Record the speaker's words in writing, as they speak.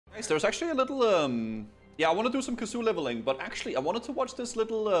There's actually a little, yeah, I want to do some Guzu leveling, but actually I wanted to watch this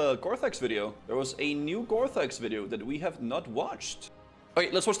little Gorthax video. There was a new Gorthax video that we have not watched. Okay,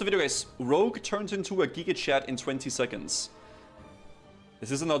 let's watch the video, guys. Rogue turns into a Giga Chat in 20 seconds.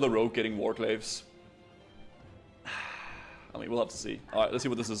 This is another Rogue getting Warclaves. I mean, we'll have to see. Alright, let's see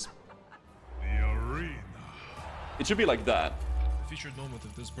what this is. The arena. It should be like that. The featured moment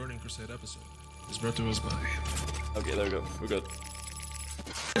of this Burning Crusade episode is brought to us by... Okay, there we go. We're good.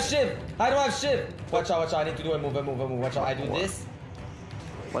 Shift! I don't have shift! Watch out, I need to do a move. Watch out, I do this.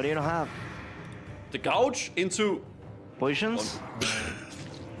 What do you not have? The gouge into... Potions? Yeah,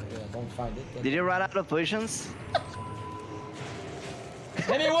 don't find it. Did you run out of potions?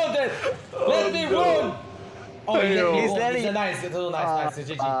 Let me wound it! Let me wound! Oh, he's a nice, GG. That's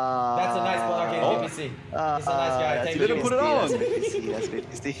a nice one, okay, TBC. He's a nice guy, thank you. Didn't put it on! That's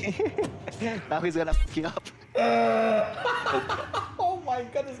BPC. Now he's gonna fuck you up. Oh my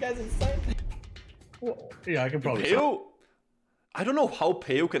god, this guy's insane. Yeah, I can probably... Peo? I don't know how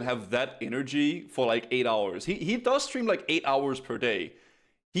Peo can have that energy for like 8 hours. He does stream like 8 hours per day.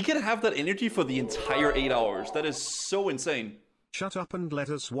 He can have that energy for the entire 8 hours. That is so insane. Shut up and let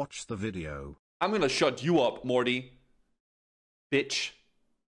us watch the video. I'm gonna shut you up, Morty. Bitch.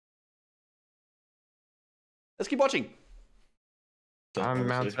 Let's keep watching. I'm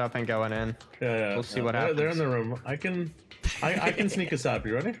mounted up and going in. Yeah. We'll see what happens. They're in the room. I can sneak us up.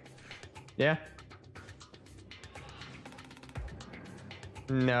 You ready? Yeah.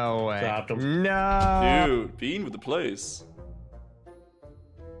 No way. Stopped him. No. Dude, Bean with the place.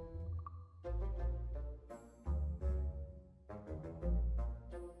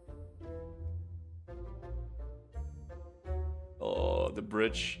 Oh, the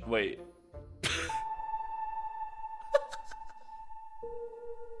bridge. Wait.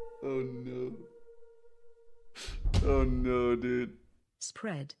 Oh no. Oh no, dude.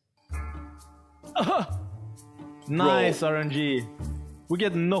 Spread. Nice RNG. We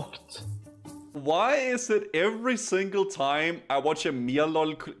get knocked. Why is it every single time I watch a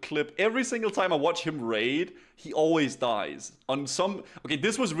Mialol clip, every single time I watch him raid, he always dies? On some... Okay,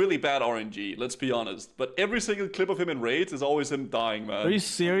 this was really bad RNG, let's be honest. But every single clip of him in raids is always him dying, man. Are you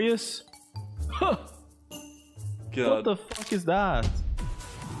serious? God. What the fuck is that?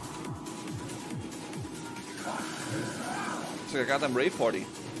 It's like a goddamn rave party.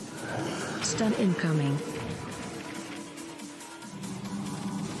 Stun incoming.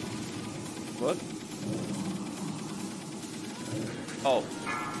 What? Oh.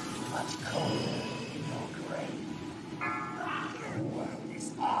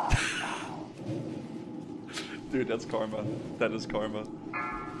 Dude, that's karma. That is karma.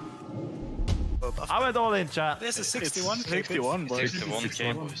 I went all in, chat. This is 61. 61, boys.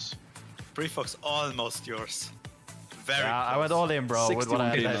 61k, boys. Prefox almost yours. Very Yeah, close. I went all in, bro. With what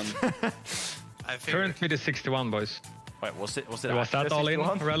I had. I figured. Currently the 61, boys. Wait, was it Was that all in,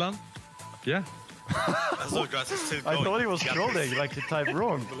 Relan? Yeah. I thought he was trolling, like he typed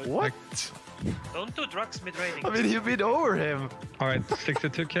wrong. What? Don't do drugs mid-raiding. I mean, you've been over him. Alright,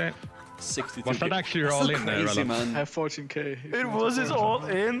 62k. 62k. Was that actually your all in there, crazy, Relan? man. I have 14k. It was his all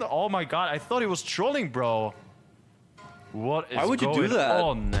in. Oh my god, I thought he was trolling, bro. What is Why would you do going that?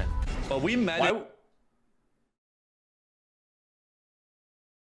 on? But we managed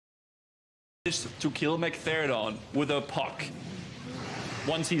to kill McTherion with a puck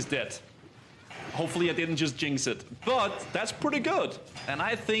once he's dead. Hopefully I didn't just jinx it, but that's pretty good. And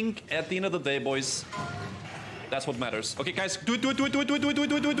I think at the end of the day, boys, that's what matters. Okay, guys, do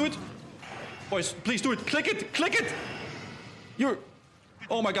it. Boys, please do it. Click it. You're...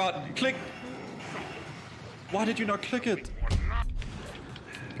 Oh my god, click. Why did you not click it?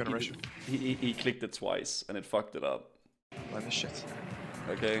 Gonna rush. He clicked it twice and it fucked it up. I missed shit.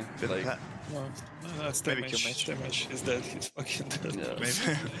 Okay, like... No, that's damage. Damage. He's dead. He's fucking dead. Yeah.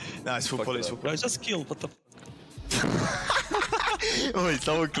 Maybe. Nah, it's football. It's football. I just killed. What the fuck? Oh,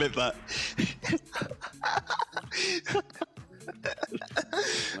 someone clip that.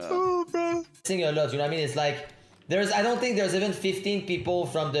 Oh, bro. Sing a lot, you know what I mean? It's like, I don't think there's even 15 people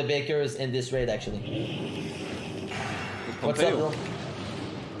from the Bakers in this raid, actually. What's up, bro?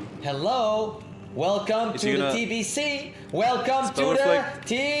 Hello? Welcome to the TBC. Welcome to the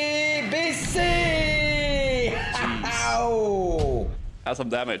TBC. Ow! That's some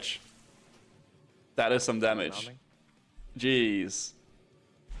damage. That is some damage. Jeez.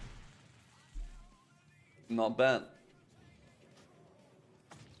 Not bad.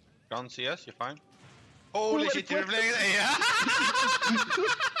 Can't see us, you're fine. Holy shit, you're playing it!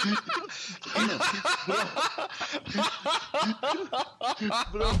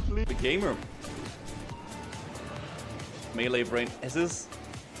 The gamer. Melee brain. Is this?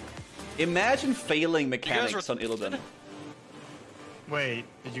 Imagine failing mechanics on Illidan. Wait,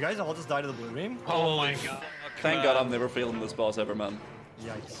 did you guys all just die to the blue beam? Oh my god. Thank God I'm never failing this boss ever, man.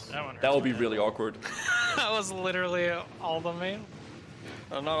 Yikes. That would be really awkward. That was literally all the melee.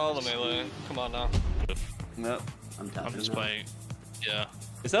 Not all the melee. Come on now. No. I'm just playing. Yeah.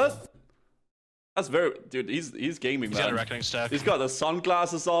 Is that? That's very, dude. He's gaming, man. He's got a reckoning stack. He's got the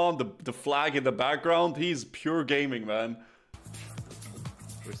sunglasses on, the flag in the background. He's pure gaming, man.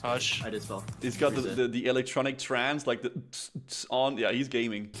 Hush. I just fell. He's got the electronic trance, like the on. Yeah, he's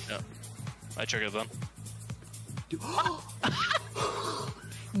gaming. Yeah. I triggered them.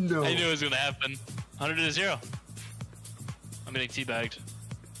 No. I knew it was gonna happen. 100 to 0. I'm getting teabagged.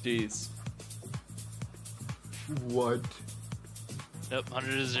 Jeez. What? Yep,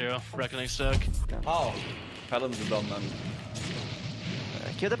 100 to 0. Reckoning stack. Oh. Paladins are dumb, man.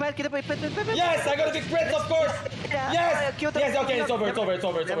 Kill the pet, Yes, I got a big crit, of course. Yes. Yes. Okay, it's over. It's over. It's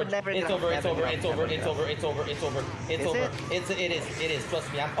over. It's over. It's over. It's over. It's over. It's over. It's over. It's over. It's over. It's over. It is.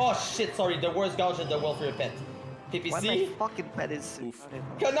 Trust me. Oh shit. Sorry. The worst gouge in the world for your pet. TBC. Why my fucking pet is... No,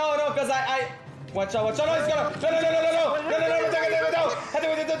 because I... Watch out, no, he's gonna... No,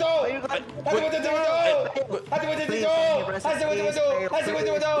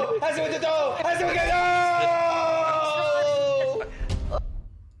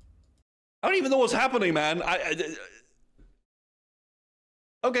 I don't even know what's happening, man.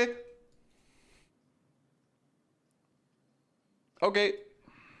 Okay. Okay.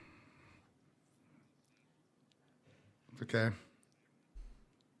 Okay.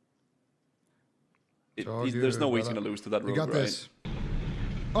 There's no way he's gonna lose to that rogue, You got right? this.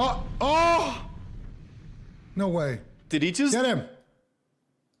 Oh! Oh! No way. Did he just... Get him!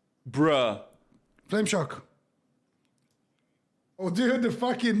 Bruh. Flame shock. Oh, dude, the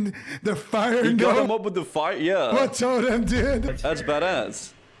fire. You got him up with the fire? Yeah. What totem, dude? That's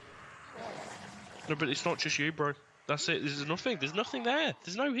badass. No, but it's not just you, bro. That's it. There's nothing. There's nothing there.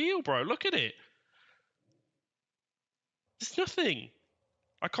 There's no heal, bro. Look at it. There's nothing.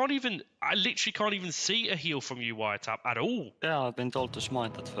 I literally can't even see a heal from you, Wiretap, at all. Yeah, I've been told to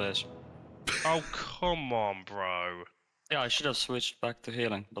smite at first. Oh, come on, bro. Yeah, I should have switched back to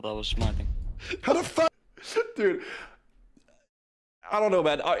healing, but I was smiting. How the fuck? Dude. I don't know,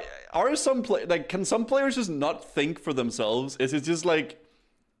 man. Are some can some players just not think for themselves? Is it just like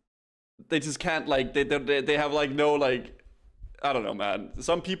they just can't they have like no like I don't know, man.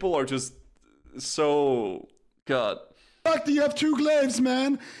 Some people are just so God. Fuck, do you have 2 glaives,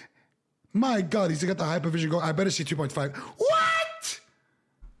 man? My God, he's got the hypervision go. I better see 2.5. What?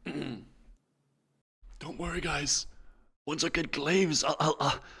 Don't worry, guys. Once I get glaives,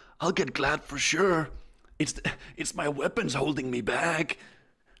 I'll get glad for sure. It's my weapons holding me back.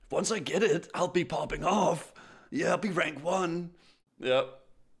 Once I get it, I'll be popping off. Yeah, I'll be rank 1. Yep.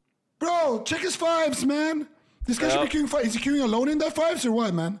 Bro, check his 5s, man. This guy should be queuing 5. Is he queuing alone in that 5s or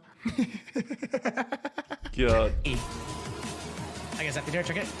what, man? God. I guess after there,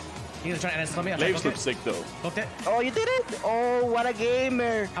 check it. He's trying to end me. Glaives look sick though. Hooked it. Oh, you did it! Oh, what a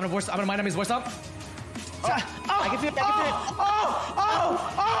gamer! I'm gonna mind him his voice up. I can feel it,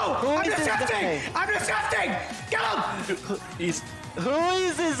 I'm disgusting! I'm disgusting! Get him! Who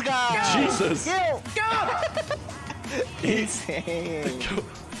is this guy? Jesus! Go! Go!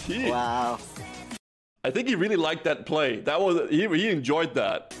 Wow. I think he really liked that play. That was he enjoyed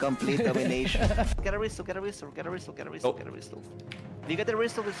that. Complete domination. Get a whistle, get a whistle, get a whistle, get a whistle, get a whistle. If you get the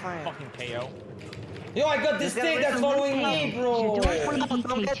whistle, it's fine. Fucking KO. Yo, I got this thing that's following me, bro.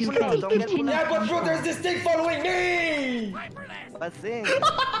 Yeah, but bro, there's this thing following me. What thing?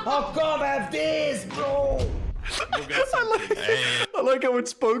 How come I have this, bro? I like how it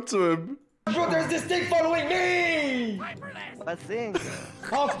spoke to him. Bro, there's this thing following me. What thing?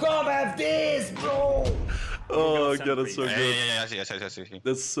 How come I have this, bro? Oh god, that's so good. Yeah, I see.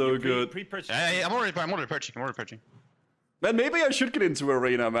 That's so good. I'm already purchasing. Man, maybe I should get into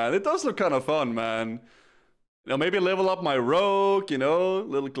Arena, man. It does look kind of fun, man. You know, maybe level up my rogue, you know,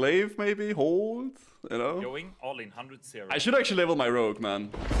 little glaive maybe, hold, you know. Going all in 100-0. I should actually level my rogue, man.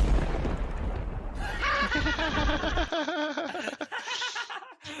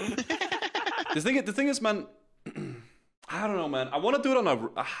 The thing is, man, I don't know, man. I want to do it on a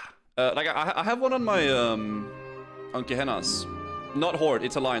like I have one on my on Gehenna's. Not Horde,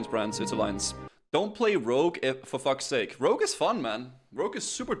 it's Alliance, brands, it's Alliance. Don't play Rogue for fuck's sake. Rogue is fun, man. Rogue is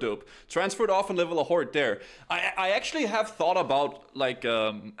super dope. Transfer it off and level a Horde there. I actually have thought about like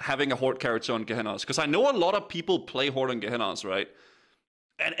having a Horde character on Gehenna's, because I know a lot of people play Horde on Gehenna's, right?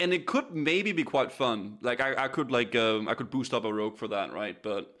 And it could maybe be quite fun. Like I could boost up a Rogue for that, right?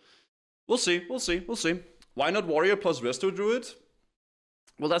 But we'll see. Why not Warrior plus Resto Druid?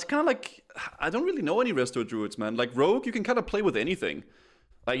 Well, that's kind of like, I don't really know any Resto Druids, man. Like Rogue, you can kind of play with anything.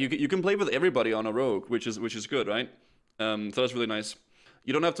 Like you can play with everybody on a Rogue, which is good, right? So that's really nice.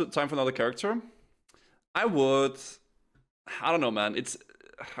 You don't have time for another character? I would. I don't know, man.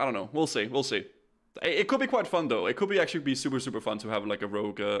 I don't know. We'll see. We'll see. It could be quite fun though. It could actually be super fun to have like a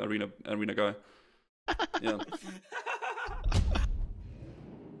Rogue arena guy. Yeah.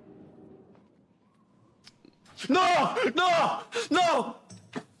 No! No! No!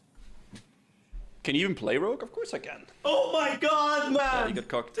 Can you even play Rogue? Of course I can. Oh my god, man! Yeah, you got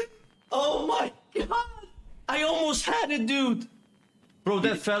cocked. Oh my god! I almost had it, dude! Bro,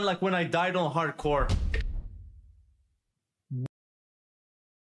 that felt like when I died on hardcore.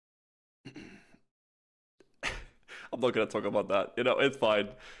 I'm not gonna talk about that. You know, it's fine.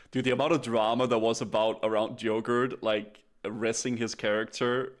 Dude, the amount of drama that was around Yogurt, like, wrestling his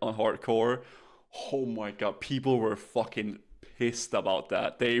character on hardcore. Oh my god, people were fucking pissed about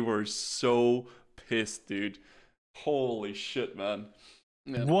that. They were so pissed, dude. Holy shit, man.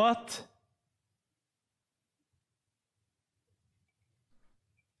 Yeah. What?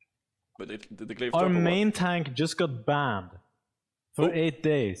 But did the Glaive Our drop or what? main tank just got banned for 8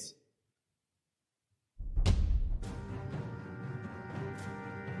 days.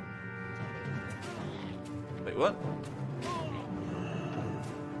 Wait, what?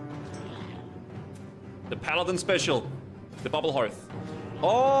 The Paladin Special. The Bubble Hearth.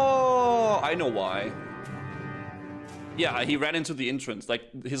 Oh, I know why. Yeah, he ran into the entrance.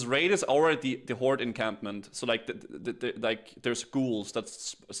 Like, his raid is already the Horde encampment. So, like, like there's ghouls that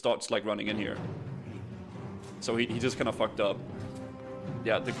starts, like, running in here. So he just kind of fucked up.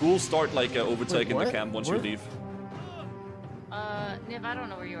 Yeah, the ghouls start, like, overtaking the camp once you leave. Niv, I don't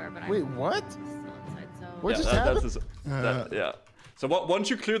know where you are, but Wait, I'm what? still inside, so... What just happened? Yeah. So once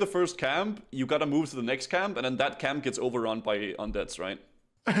you clear the first camp, you gotta move to the next camp, and then that camp gets overrun by undeads, right?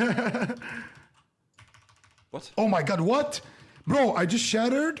 What? Oh my god, what? Bro, I just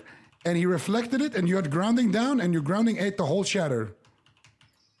shattered, and he reflected it, and you had grounding down, and your grounding ate the whole shatter.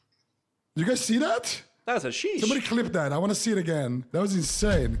 You guys see that? That's a sheesh. Somebody clip that. I want to see it again. That was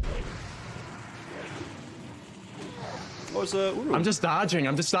insane. I'm just dodging.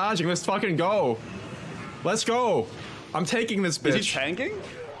 Let's fucking go. Let's go. I'm taking this bitch. Is he tanking?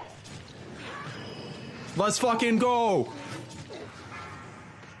 Let's fucking go.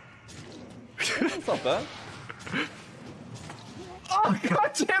 That's not bad. Oh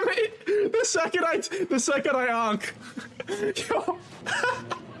god damn it! The second I honk. Yo.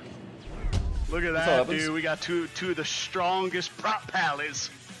 Look at that, dude. We got two of the strongest prop pallies.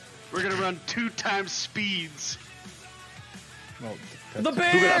 We're gonna run 2 times speeds. The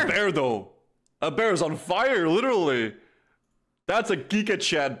bear! Look at that bear, though. That bear is on fire, literally. That's a Giga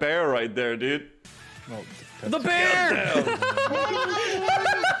Chat bear right there, dude. The bear!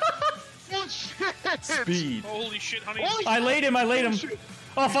 Speed. Holy shit, honey. I laid him.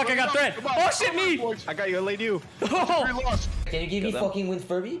 Oh fuck, I got threat. Oh shit, me! I got you, I laid you. Oh. Can you give me fucking Wind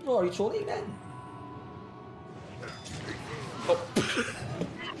Furby? Bro, are you trolling, man?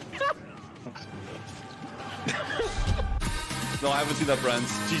 No, I haven't seen that, Brands.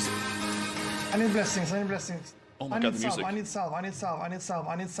 Jesus. I need blessings. Oh my god, the music. I need salve.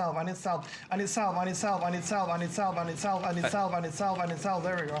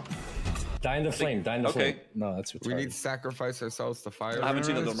 There we go. Die in the flame. Okay. No, that's retarded. We need to sacrifice ourselves to fire. I haven't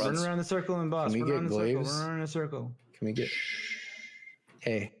seen it on Run Brands. around the circle and boss. Can we get glaives? Run around in a circle. Can we get...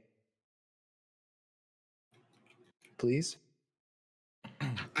 Hey. Please?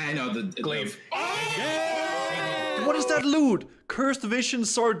 I know the glaive. What is that loot? Cursed Vision,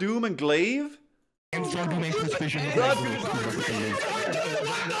 Sardoom, and Glaive?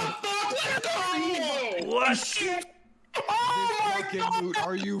 What?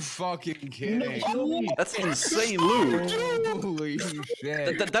 Are you fucking kidding? That's insane loot. Holy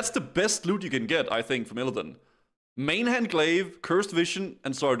shit. That's the best loot you can get, I think, from Illidan. Main hand Glaive, Cursed Vision,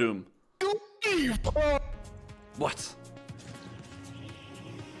 and Sardoom. What?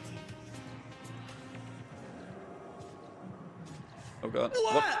 Oh god.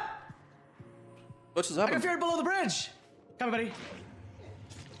 What just happened? I got feared below the bridge. Come on, buddy.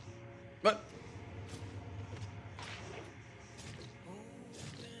 What?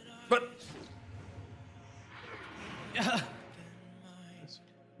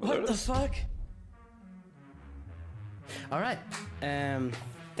 What the fuck? All right.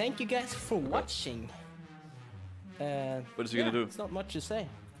 Thank you guys for watching. What is he gonna do? It's not much to say.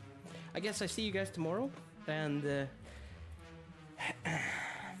 I guess I see you guys tomorrow, and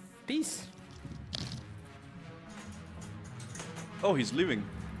peace. Oh, he's leaving.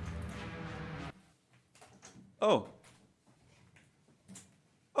 Oh.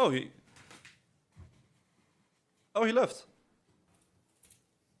 Oh, he left.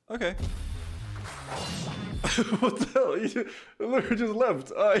 Okay. What the hell? He just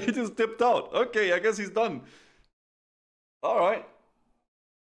left. He just dipped out. Okay, I guess he's done. Alright.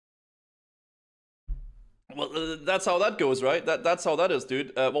 Well, that's how that goes, right? That's how that is,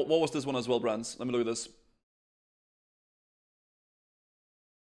 dude. What was this one as well, Brands? Let me look at this.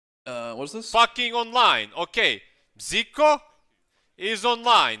 What's this? Fucking online. Okay. Zico is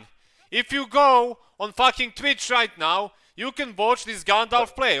online. If you go on fucking Twitch right now, you can watch this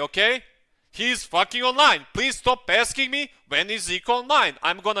Gandalf play, okay? He's fucking online. Please stop asking me when is Zico online.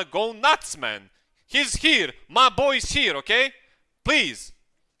 I'm gonna go nuts, man. He's here. My boy is here, okay? Please.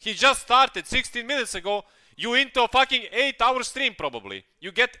 He just started 16 minutes ago. You into a fucking 8-hour stream probably.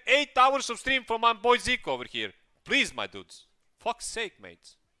 You get 8 hours of stream from my boy Zico over here. Please, my dudes. Fuck's sake,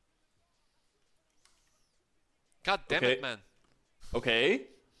 mates. God damn it, man. Okay.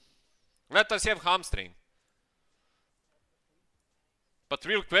 Let us have hamstring. But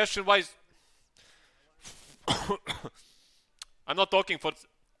real question, why is... I'm not talking for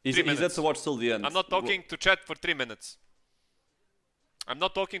 3 minutes. He said to watch till the end. I'm not talking to chat for 3 minutes. I'm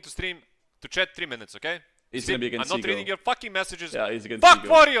not talking to stream to chat 3 minutes, okay? He's gonna be against I'm not Zico. reading your fucking messages. Yeah, he's against Fuck Zico.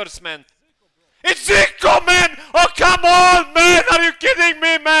 Warriors, man! It's Zico, man! Oh, come on, man! Are you kidding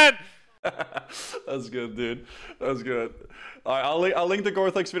me, man? That's good, dude. That's good. Alright, I'll link the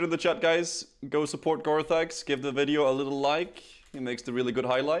Gorthax video in the chat, guys. Go support Gorthax. Give the video a little like. He makes the really good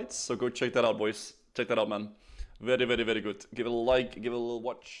highlights. So go check that out, boys. Check that out, man. Very, very, very good. Give it a like. Give it a little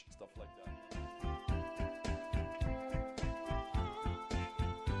watch. Stuff like that.